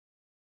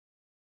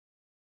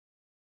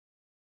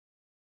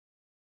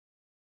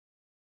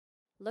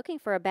Looking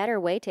for a better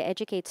way to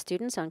educate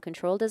students on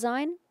control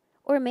design?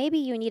 Or maybe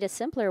you need a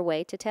simpler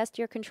way to test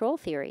your control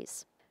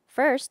theories.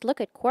 First, look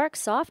at QUARC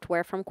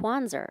software from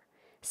Quanser.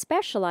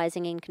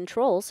 Specializing in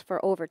controls for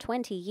over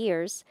 20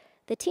 years,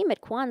 the team at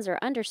Quanser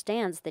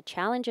understands the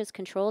challenges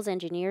controls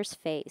engineers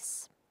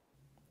face.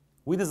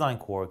 We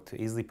designed QUARC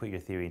to easily put your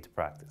theory into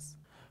practice.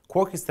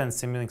 QUARC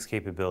extends Simulink's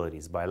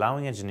capabilities by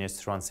allowing engineers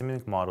to run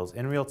Simulink models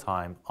in real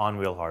time on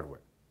real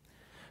hardware.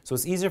 So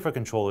it's easier for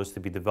controllers to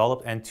be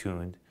developed and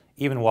tuned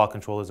even while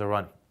controllers are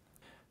running.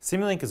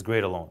 Simulink is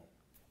great alone.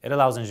 It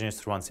allows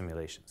engineers to run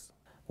simulations.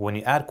 When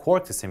you add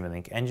QUARC to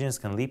Simulink, engineers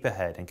can leap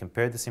ahead and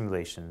compare the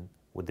simulation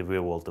with the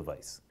real-world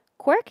device.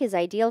 QUARC is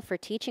ideal for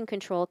teaching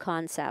control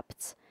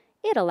concepts.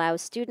 It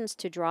allows students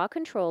to draw a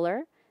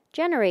controller,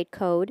 generate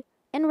code,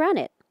 and run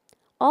it,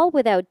 all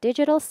without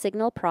digital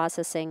signal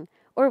processing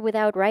or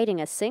without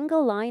writing a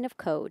single line of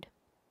code.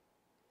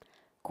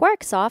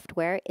 QUARC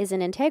software is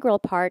an integral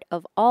part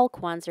of all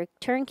Quanser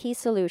turnkey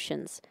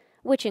solutions,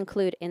 which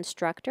include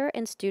instructor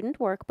and student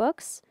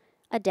workbooks,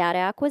 a data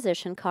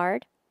acquisition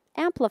card,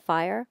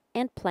 amplifier,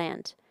 and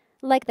plant,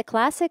 like the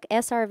classic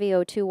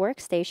SRVO2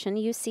 workstation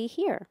you see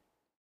here.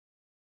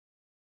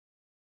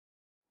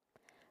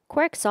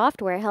 QUARC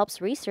software helps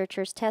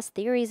researchers test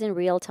theories in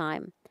real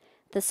time.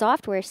 The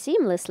software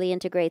seamlessly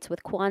integrates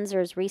with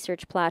Quanser's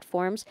research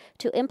platforms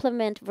to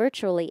implement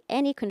virtually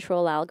any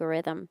control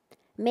algorithm,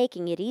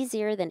 making it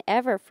easier than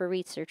ever for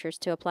researchers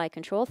to apply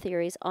control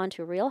theories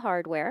onto real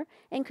hardware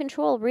and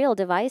control real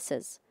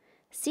devices.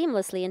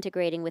 Seamlessly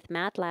integrating with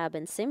MATLAB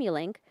and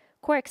Simulink,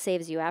 QUARC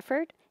saves you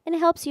effort and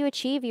helps you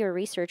achieve your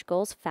research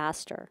goals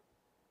faster.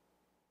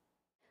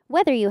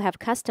 Whether you have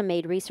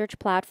custom-made research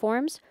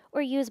platforms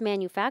or use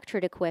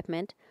manufactured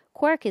equipment,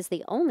 QUARC is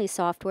the only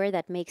software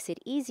that makes it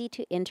easy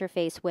to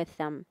interface with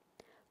them.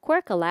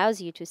 QUARC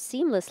allows you to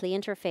seamlessly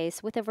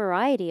interface with a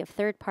variety of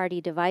third-party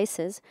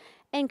devices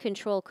and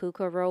control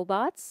KUKA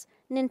robots,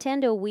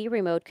 Nintendo Wii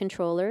remote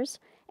controllers,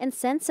 and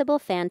Sensible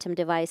Phantom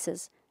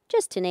devices,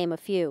 just to name a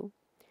few.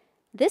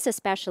 This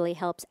especially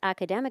helps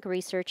academic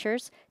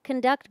researchers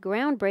conduct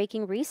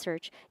groundbreaking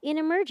research in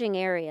emerging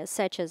areas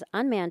such as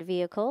unmanned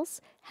vehicles,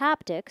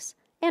 haptics,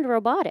 and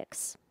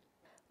robotics.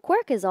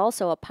 QUARC is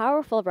also a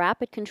powerful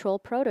rapid control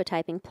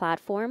prototyping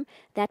platform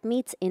that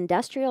meets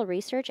industrial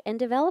research and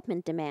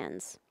development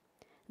demands.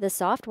 The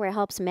software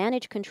helps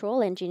manage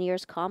control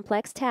engineers'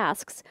 complex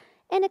tasks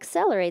and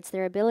accelerates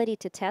their ability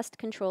to test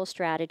control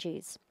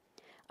strategies.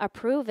 A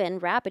proven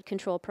rapid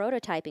control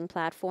prototyping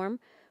platform,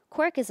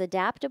 QUARC is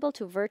adaptable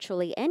to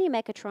virtually any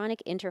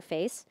mechatronic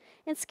interface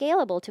and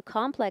scalable to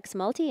complex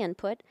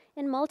multi-input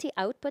and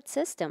multi-output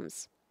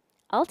systems.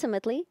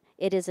 Ultimately,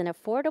 it is an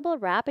affordable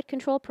rapid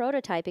control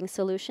prototyping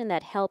solution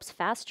that helps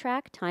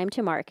fast-track time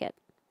to market.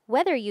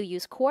 Whether you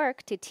use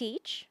QUARC to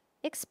teach,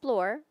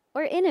 explore,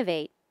 or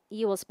innovate,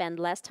 you will spend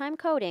less time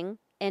coding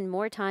and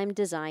more time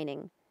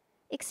designing.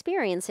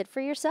 Experience it for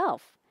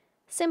yourself.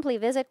 Simply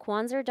visit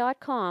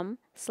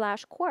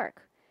quanser.com/QUARC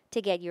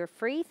to get your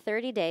free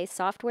 30-day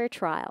software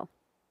trial.